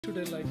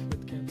Day-to-day life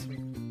with cancer.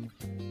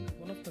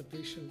 One of my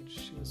patients,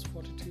 she was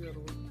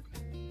 42-year-old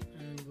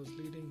and was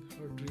leading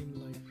her dream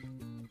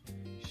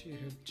life. She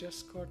had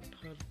just got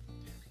her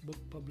book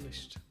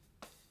published.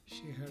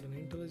 She had an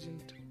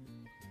intelligent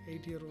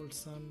 8-year-old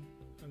son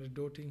and a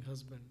doting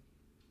husband.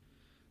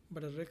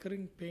 But a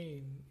recurring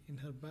pain in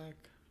her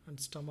back and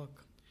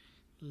stomach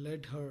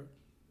led her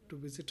to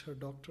visit her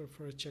doctor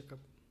for a checkup.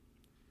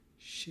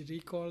 She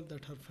recalled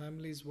that her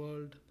family's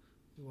world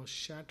was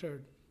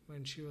shattered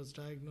when she was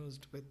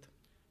diagnosed with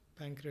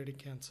pancreatic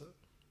cancer.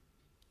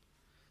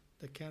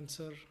 The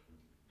cancer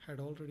had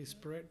already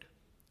spread.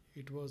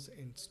 It was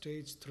in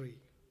stage 3.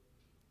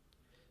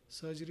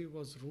 Surgery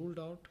was ruled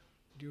out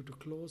due to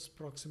close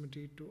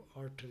proximity to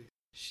arteries.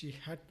 She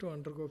had to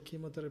undergo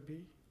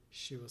chemotherapy.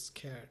 She was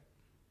scared.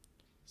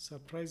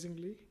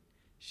 Surprisingly,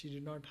 she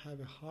did not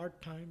have a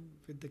hard time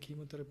with the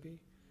chemotherapy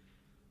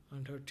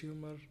and her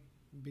tumor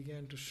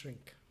began to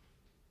shrink.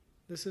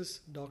 This is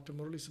Dr.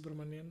 Murali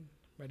Subramanian,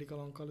 medical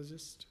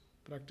oncologist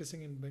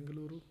practicing in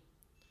Bangalore.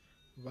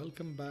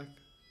 Welcome back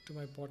to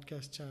my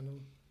podcast channel,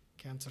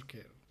 Cancer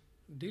Care.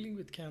 Dealing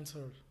with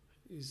cancer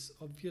is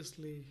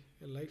obviously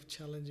a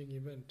life-challenging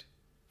event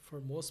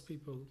for most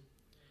people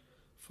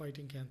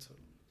fighting cancer.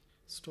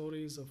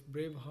 Stories of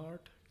brave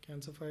heart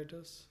cancer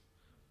fighters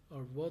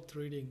are worth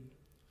reading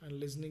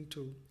and listening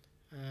to,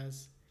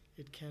 as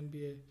it can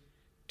be a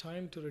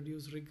time to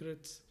reduce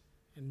regrets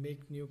and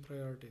make new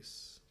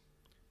priorities.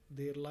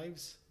 Their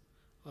lives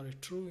are a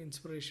true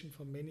inspiration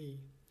for many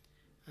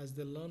as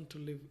they learn to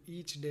live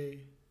each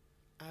day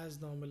as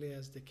normally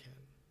as they can.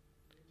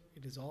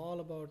 It is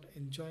all about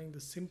enjoying the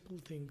simple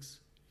things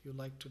you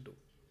like to do.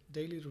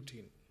 Daily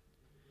routine.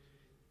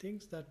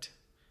 Things that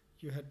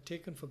you had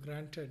taken for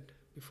granted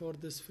before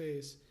this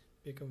phase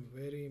become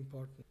very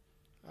important.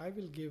 I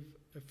will give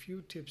a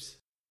few tips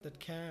that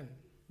can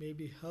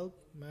maybe help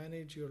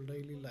manage your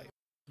daily life.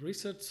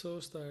 Research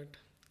shows that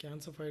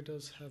cancer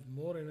fighters have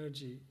more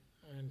energy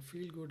and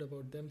feel good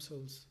about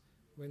themselves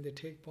when they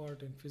take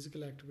part in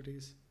physical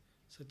activities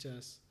such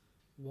as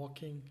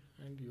walking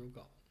and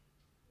yoga.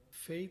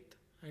 Faith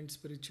and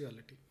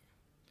spirituality.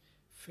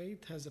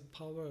 Faith has a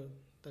power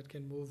that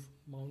can move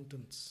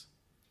mountains.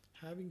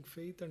 Having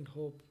faith and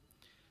hope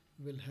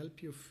will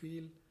help you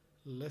feel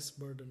less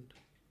burdened.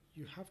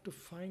 You have to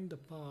find the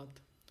path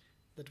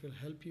that will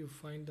help you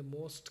find the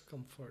most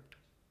comfort.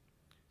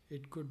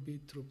 It could be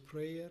through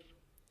prayer,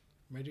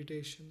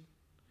 meditation,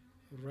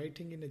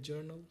 writing in a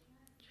journal,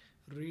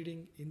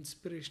 reading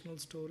inspirational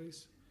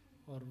stories,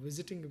 or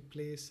visiting a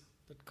place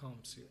that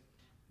calms you.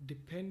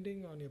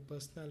 Depending on your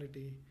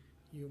personality,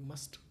 you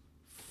must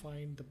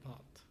find the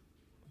path.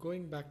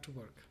 Going back to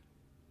work.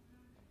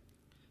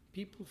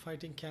 People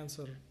fighting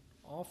cancer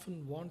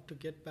often want to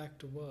get back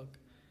to work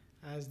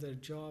as their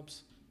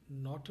jobs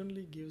not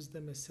only gives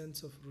them a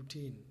sense of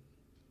routine.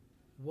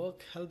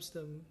 Work helps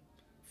them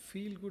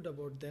feel good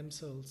about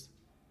themselves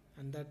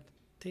and that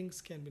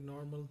things can be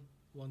normal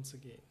once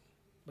again.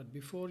 But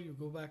before you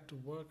go back to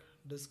work,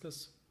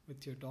 discuss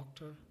with your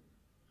doctor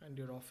and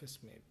your office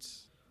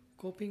mates.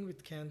 Coping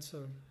with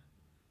cancer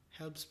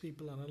helps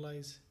people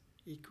analyze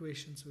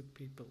equations with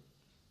people.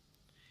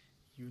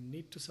 You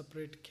need to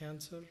separate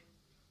cancer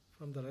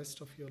from the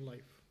rest of your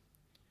life.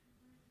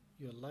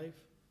 Your life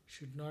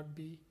should not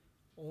be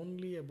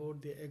only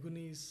about the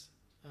agonies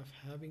of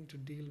having to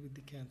deal with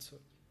the cancer.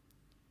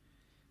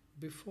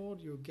 Before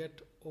you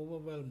get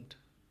overwhelmed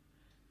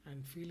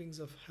and feelings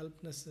of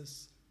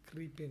helplessness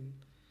creep in,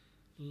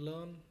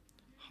 learn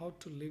how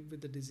to live with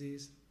the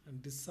disease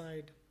and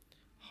decide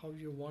how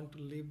you want to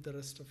live the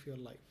rest of your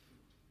life.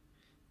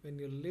 When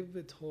you live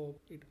with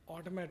hope, it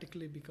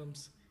automatically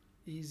becomes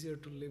easier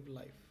to live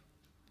life.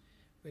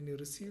 When you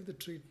receive the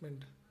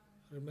treatment,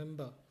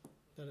 remember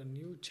that a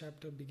new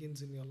chapter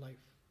begins in your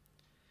life.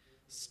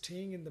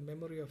 Staying in the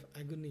memory of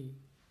agony,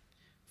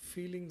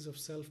 feelings of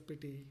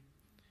self-pity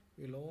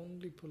will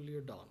only pull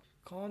you down.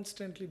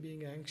 Constantly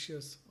being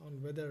anxious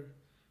on whether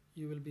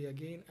you will be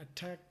again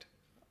attacked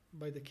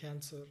by the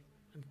cancer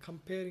and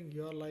comparing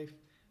your life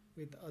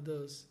with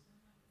others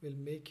will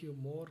make you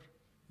more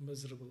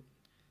miserable.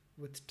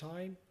 With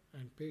time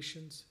and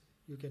patience,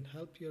 you can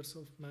help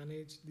yourself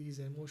manage these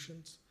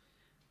emotions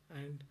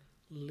and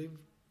live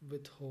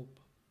with hope.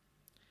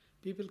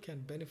 People can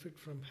benefit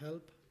from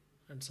help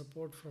and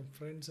support from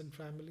friends and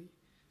family,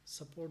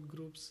 support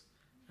groups,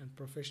 and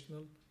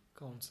professional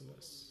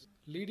counselors.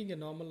 Leading a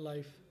normal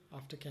life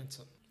after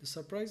cancer. The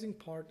surprising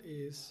part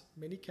is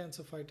many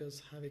cancer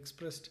fighters have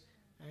expressed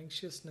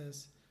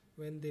anxiousness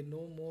when they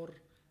no more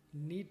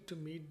need to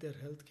meet their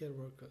healthcare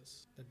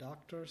workers. The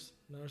doctors,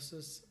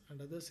 nurses,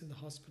 and others in the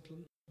hospital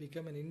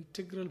become an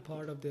integral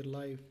part of their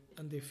life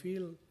and they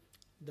feel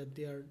that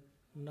they are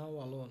now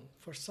alone.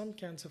 For some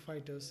cancer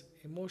fighters,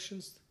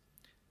 emotions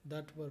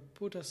that were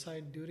put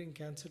aside during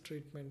cancer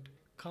treatment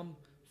come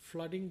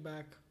flooding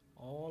back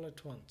all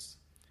at once.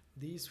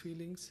 These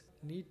feelings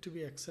need to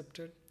be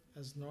accepted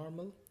as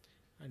normal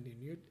and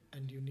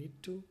you need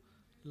to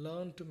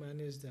learn to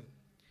manage them.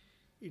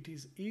 It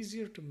is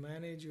easier to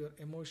manage your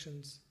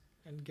emotions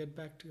and get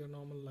back to your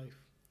normal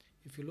life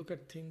if you look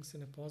at things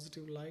in a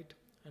positive light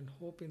and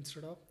hope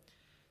instead of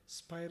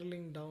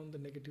spiraling down the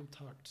negative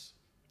thoughts.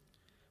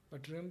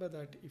 But remember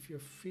that if you're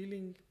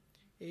feeling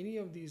any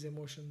of these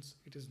emotions,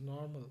 it is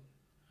normal,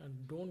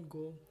 and don't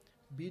go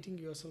beating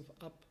yourself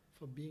up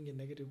for being a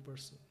negative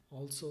person.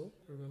 Also,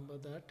 remember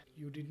that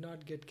you did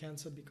not get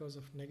cancer because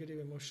of negative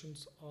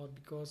emotions or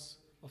because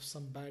of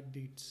some bad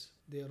deeds.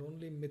 They are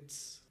only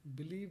myths.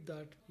 Believe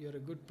that you're a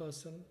good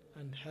person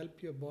and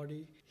help your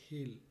body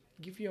heal.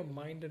 Give your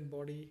mind and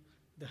body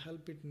the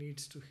help it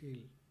needs to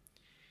heal.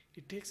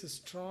 It takes a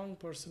strong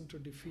person to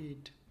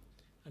defeat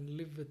and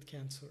live with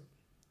cancer.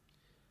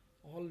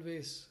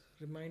 Always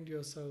remind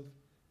yourself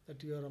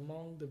that you are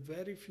among the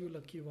very few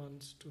lucky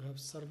ones to have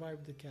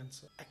survived the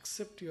cancer.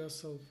 Accept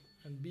yourself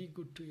and be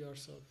good to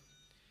yourself.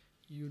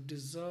 You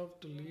deserve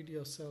to lead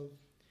yourself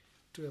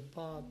to a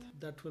path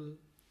that will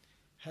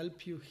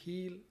help you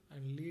heal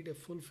and lead a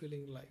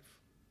fulfilling life.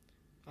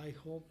 I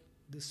hope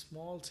this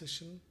small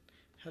session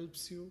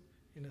helps you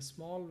in a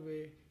small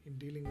way in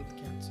dealing with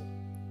cancer.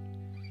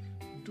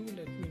 Do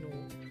let me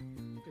know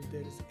if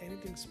there is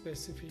anything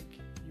specific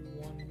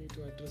you want me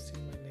to address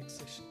in my next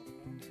session.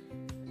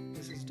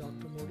 This is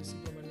Dr. Murali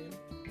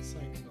Subramanian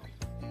signing off.